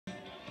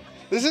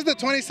This is the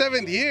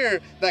 27th year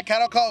that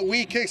Cattle Call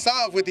Week kicks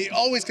off with the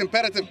always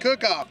competitive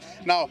cook-off.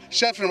 Now,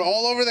 chefs from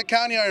all over the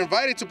county are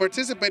invited to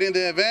participate in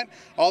the event.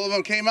 All of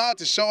them came out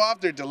to show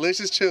off their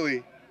delicious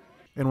chili.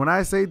 And when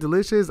I say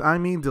delicious, I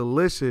mean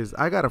delicious.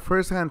 I got a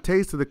first-hand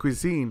taste of the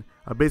cuisine.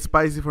 A bit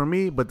spicy for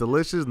me, but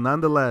delicious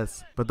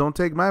nonetheless. But don't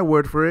take my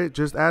word for it,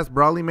 just ask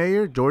Brawley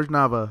Mayor George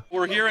Nava.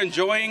 We're here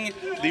enjoying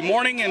the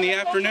morning and the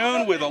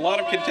afternoon with a lot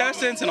of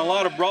contestants and a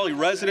lot of Brawley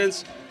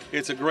residents.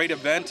 It's a great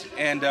event,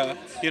 and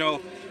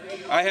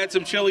I had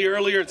some chili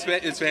earlier.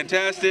 It's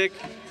fantastic.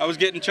 I was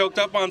getting choked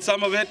up on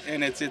some of it,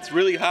 and it's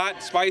really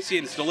hot, spicy,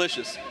 and it's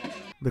delicious.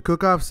 The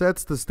cook-off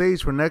sets the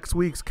stage for next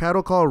week's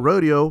Cattle Call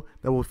Rodeo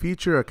that will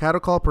feature a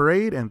cattle call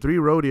parade and 3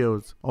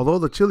 rodeos. Although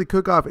the chili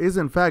cook-off is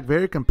in fact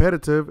very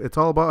competitive, it's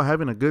all about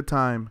having a good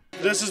time.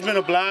 This has been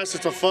a blast.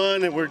 It's a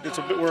fun, and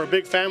we're a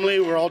big family.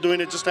 We're all doing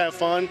it just to have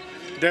fun.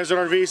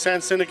 Desert RV,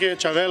 Sand Syndicate,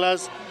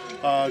 Chavelas,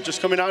 just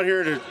coming out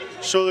here to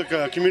show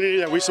the community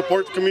that we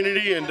support the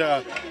community and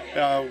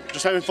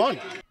just having fun.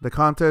 The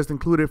contest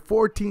included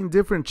 14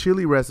 different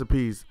chili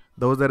recipes.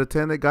 Those that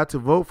attended got to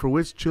vote for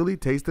which chili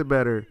tasted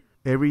better.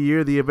 Every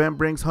year, the event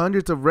brings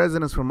hundreds of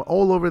residents from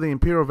all over the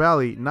Imperial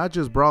Valley, not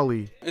just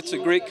Brawley. It's a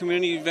great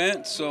community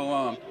event,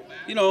 so,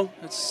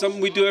 it's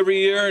something we do every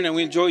year, and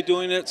we enjoy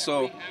doing it.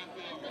 So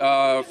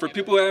for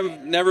people who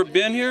have never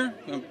been here,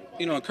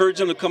 encourage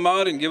them to come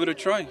out and give it a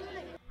try.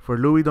 For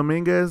Louis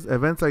Dominguez,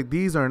 events like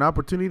these are an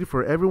opportunity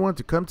for everyone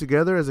to come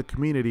together as a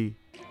community.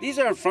 These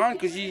are fun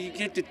because you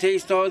get to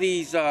taste all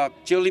these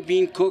chili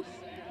bean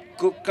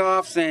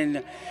cook-offs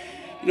and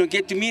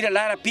get to meet a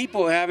lot of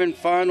people, having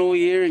fun all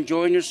year,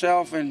 enjoying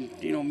yourself, and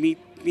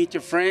meet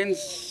your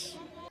friends.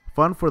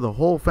 Fun for the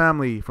whole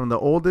family, from the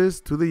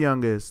oldest to the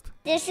youngest.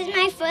 This is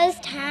my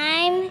first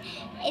time.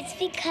 It's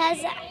because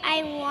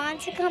I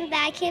want to come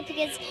back here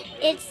because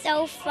it's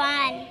so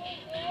fun.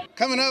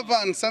 Coming up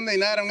on Sunday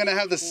night, I'm going to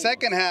have the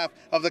second half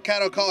of the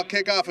Cattle Call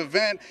Kickoff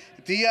event,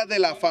 Dia de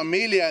la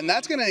Familia, and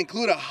that's going to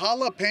include a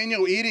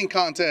jalapeno eating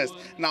contest.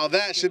 Now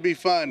that should be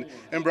fun.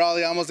 In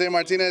Brawley, I'm Jose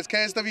Martinez,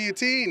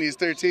 KSWT News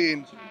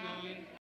 13.